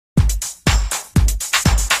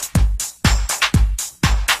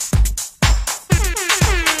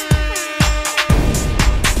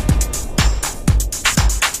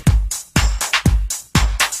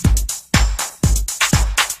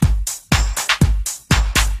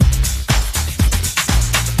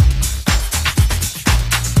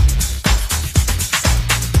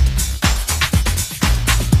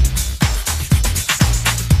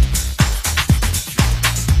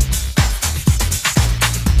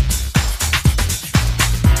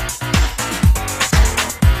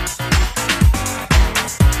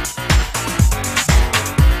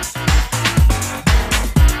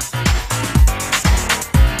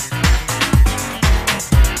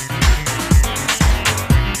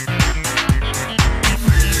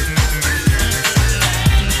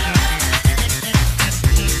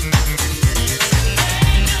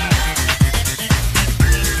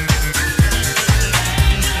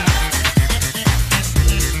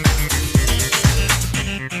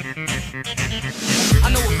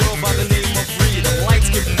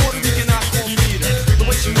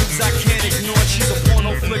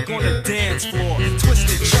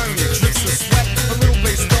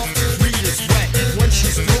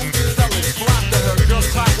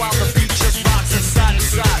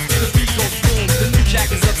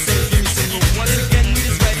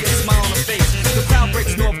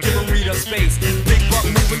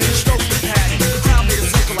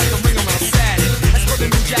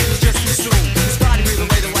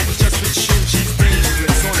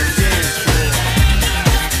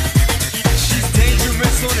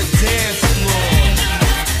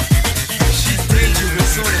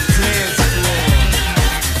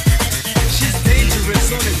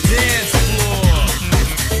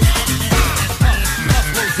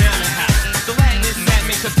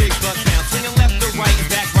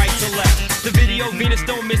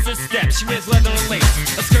she wears leather and lace.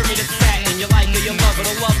 A skirt made of satin, you like her, you love her,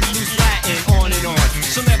 the love you loose Latin. On and on,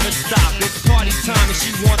 she'll never stop. It's party time and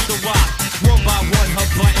she wants to rock. One by one, her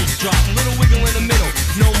buttons drop. Little wiggle in the middle,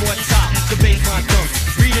 no more top. The baseline dumps,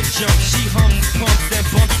 read a jump. She humps, pumps, and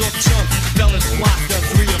bumps off chumps. Fellas flock to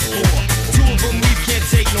 3 or 4. Two of them we can't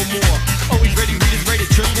take no more. Always ready, readers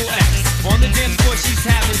rated triple X. On the dance floor, she's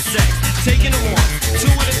having sex. Taking her on,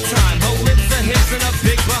 2 at a time. Her lips, her hips, and her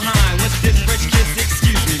big behind. What's this French kiss?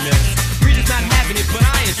 Excuse me, miss. Rita's not having it, but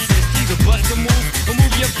I insist. Either bust a move or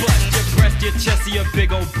move your butt, your breast, your chest, or your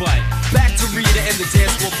big old butt. Back to Rita and the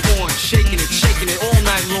dance floor porn. Shaking it all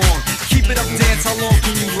night long. Keep it up, dance, how long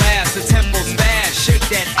can you last? The tempo's fast, shake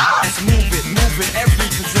that ass. Move it, every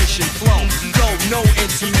position. Flow, go, no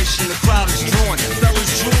intermission. The crowd is drawn,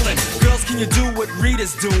 fellas drooling. Girls, can you do what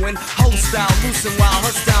Rita's doing? Whole style, loose and wild,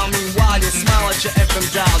 her style. Meanwhile, you smile at your FM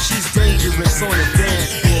dial. She's dangerous on the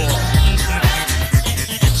dance floor.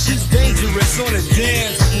 She's dangerous on the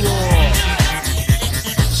dance floor.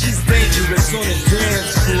 She's dangerous on the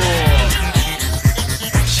dance floor.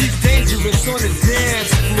 She's dangerous on the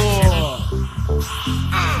dance floor.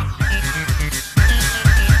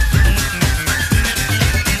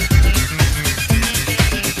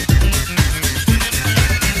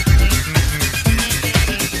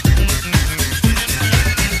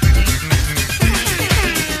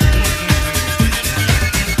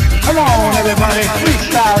 Come on, everybody,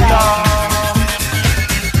 freestyle, y'all.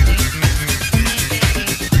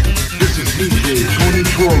 This is DJ Tony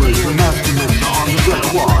Torres, the master mixer on the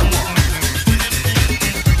record.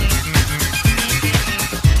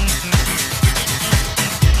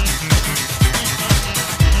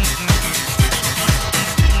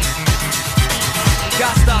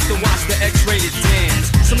 Got stopped to watch the X-rated dance.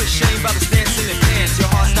 Some ashamed by the stance in the pants. Your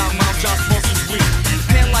heart stop, mouth drops, pulses weak.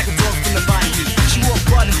 Pan like a dog from the body heat. She wore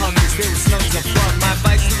butt huggers, they were snug as a bug. My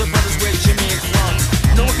advice to the brothers wear Jimmy and clubs.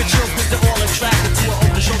 No one can chill cause they're all attracted to an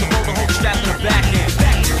open shoulder roller, hook strap in the back end.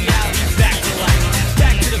 Back to reality, back to life.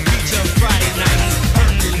 Back to the beach on Friday night.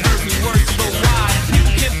 Hurt me, words so wide.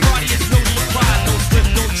 People can party, it's no surprise. Don't slip,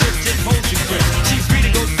 don't trip, just hold your grip. She's free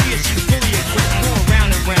to go see it, she's fully equipped. Going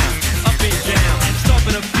round and round, up and down.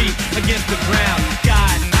 Stomping her feet against the ground.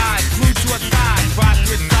 God, eyes glued to her thighs.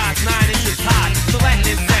 Prosperous size, 9 inches high. So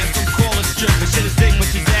Latin and that, some call her stripper. Shit is big,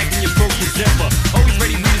 but she's acting, you broke your zipper. Always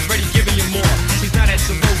ready, readers ready, giving you more. She's not at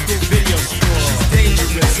your local video store. She's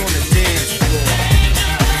dangerous on the dance floor.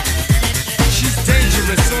 She's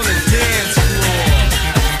dangerous on the dance floor.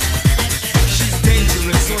 She's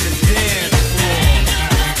dangerous on the dance floor.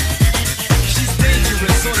 She's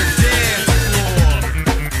dangerous on the dance floor.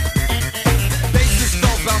 Bases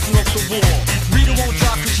felt bouncing off the wall. Rita won't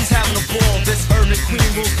drop cause she's having a ball. This urban queen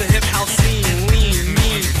rules the hip house scene. Lean,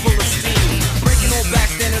 mean, full of steam. Breaking all back,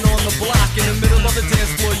 standing on the block. In the middle of the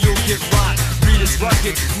dance floor, you'll get rocked. Rita's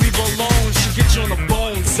rugged, leave her alone. She'll get you on the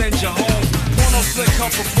bone, send you home. Porno flick, her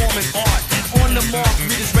performing art. On the mark,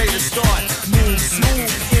 Rita's ready to start. Move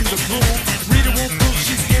smooth in the groove. Rita won't prove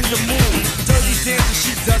she's in the mood. Dirty dancing,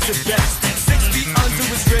 she does it best. 6 feet under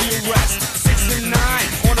is where you rest. 6 and 9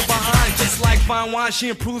 on her behind, just like fine wine. She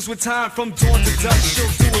improves with time. From dawn to dusk,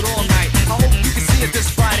 she'll do it all night. I hope you can see it this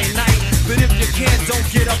Friday night. But if you can't, don't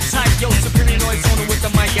get uptight. Yo, superior noise on her with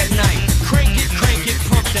the mic at night. Crank it,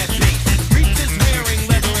 pump that bass. Rita's wearing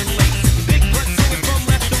leather and lace. Big butt swinging from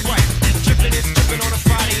left to right. Dripping and stripping on a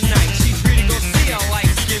Friday night. She's free to go see her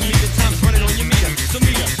lights. Give me the time's running on your meter. So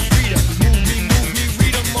meter, Rita, move me,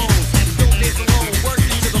 Rita moans. Don't dance alone, work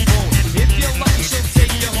it to the bone. If you're lucky, she'll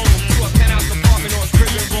take you home to a penthouse apartment or a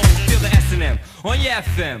crib in Rome. Feel the S&M on your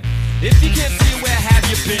FM. If you can't see it, where have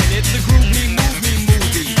you been? It's a Groove Me, Move Me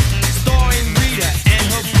movie. Starring Rita and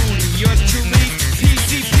her booty. Yours truly,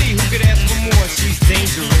 PCP. Who could ask for more? She's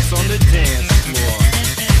dangerous on the dance floor.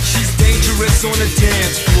 She's dangerous on the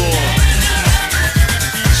dance floor.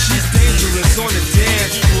 She's dangerous on the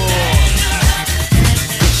dance floor.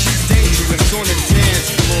 She's dangerous on the dance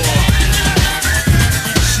floor.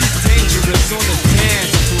 She's dangerous on the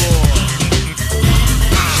dance floor.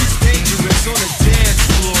 She's dangerous on the dance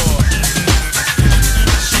floor.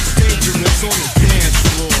 She's dangerous on the dance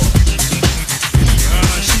floor.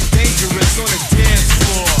 She's dangerous on the dance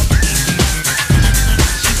floor.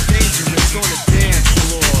 She's dangerous on the dance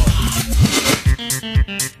floor.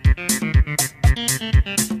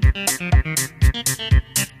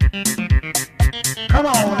 Come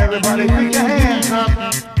on, everybody, put your hands up.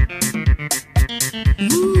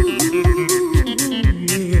 Ooh,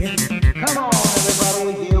 yeah. Come on,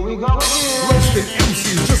 everybody, here we go again. Roasted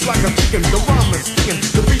MCs just like a chicken. The rhyme is sticking,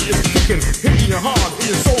 the beat is kicking, hitting you hard in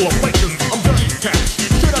your soul of places. I'm Dirty Cat,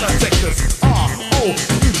 straight out of Texas. R.O.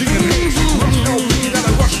 Eugene and Hayes. Rush LP that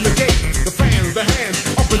I rush the gate.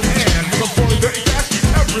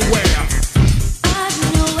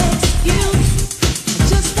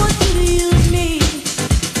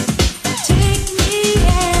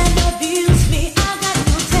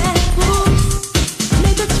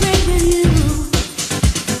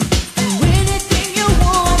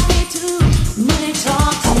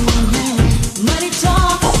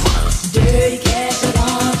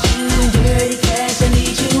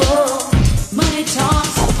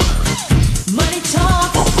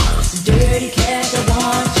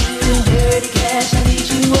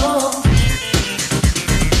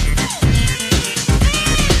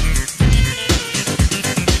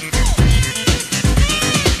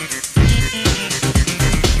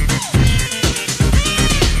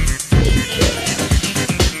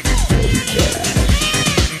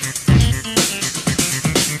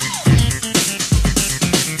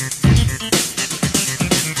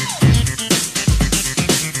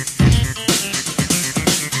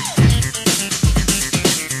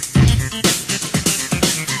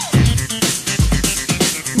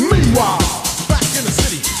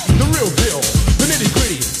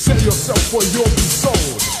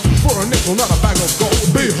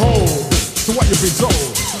 to what you've been told.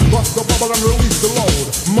 Bust the bubble and release the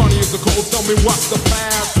load. Money is the code, tell me what's the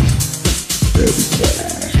path. Dirty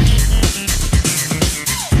cash.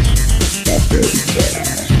 That dirty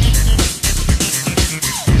cash.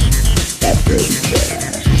 That dirty cash.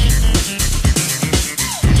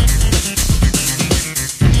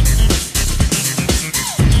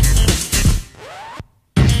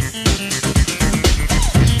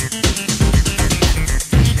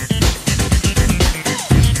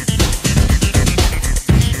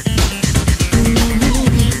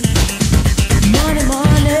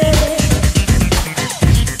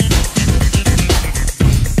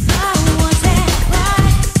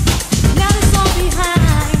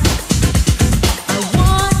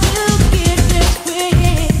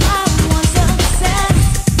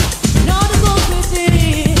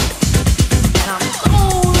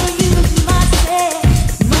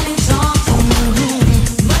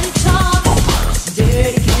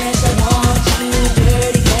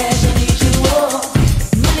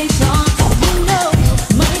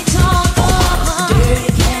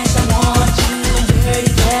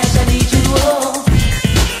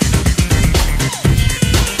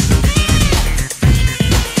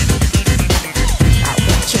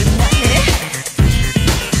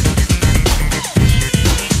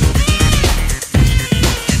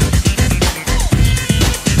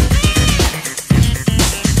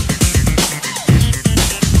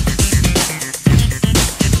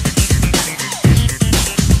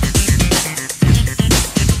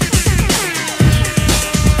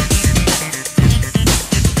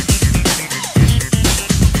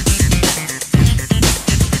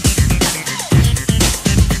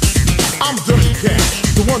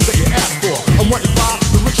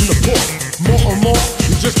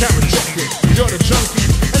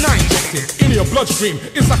 Bloodstream,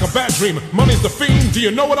 it's like a bad dream. Money's the fiend, do you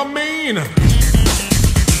know what I mean?